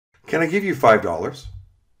Can I give you $5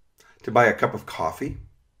 to buy a cup of coffee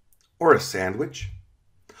or a sandwich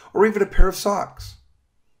or even a pair of socks?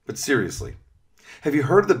 But seriously, have you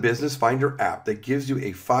heard of the Business Finder app that gives you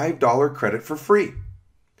a $5 credit for free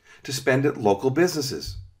to spend at local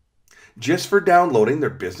businesses just for downloading their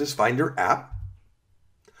Business Finder app?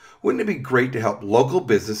 Wouldn't it be great to help local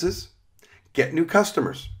businesses get new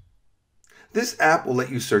customers? This app will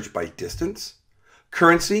let you search by distance,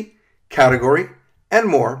 currency, category, and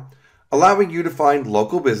more, allowing you to find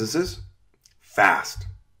local businesses fast.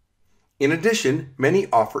 In addition, many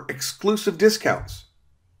offer exclusive discounts.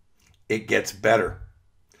 It gets better.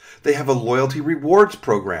 They have a loyalty rewards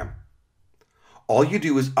program. All you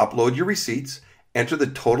do is upload your receipts, enter the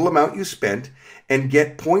total amount you spent, and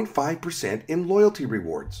get 0.5% in loyalty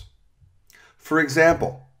rewards. For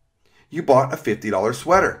example, you bought a $50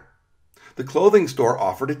 sweater. The clothing store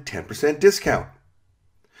offered a 10% discount.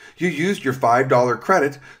 You used your $5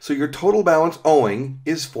 credit, so your total balance owing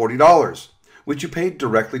is $40, which you paid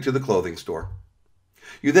directly to the clothing store.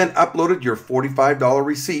 You then uploaded your $45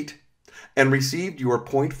 receipt and received your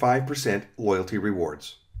 0.5% loyalty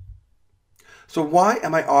rewards. So why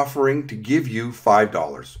am I offering to give you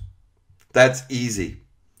 $5? That's easy.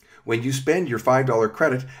 When you spend your $5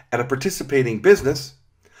 credit at a participating business,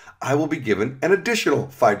 I will be given an additional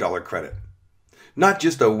 $5 credit. Not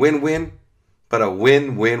just a win-win, but a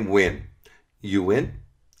win-win-win. You win,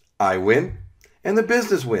 I win, and the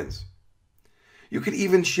business wins. You can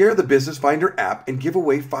even share the Business Finder app and give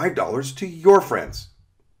away $5 to your friends.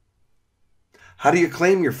 How do you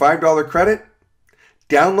claim your $5 credit?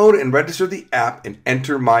 Download and register the app and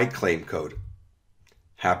enter my claim code.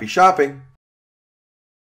 Happy shopping!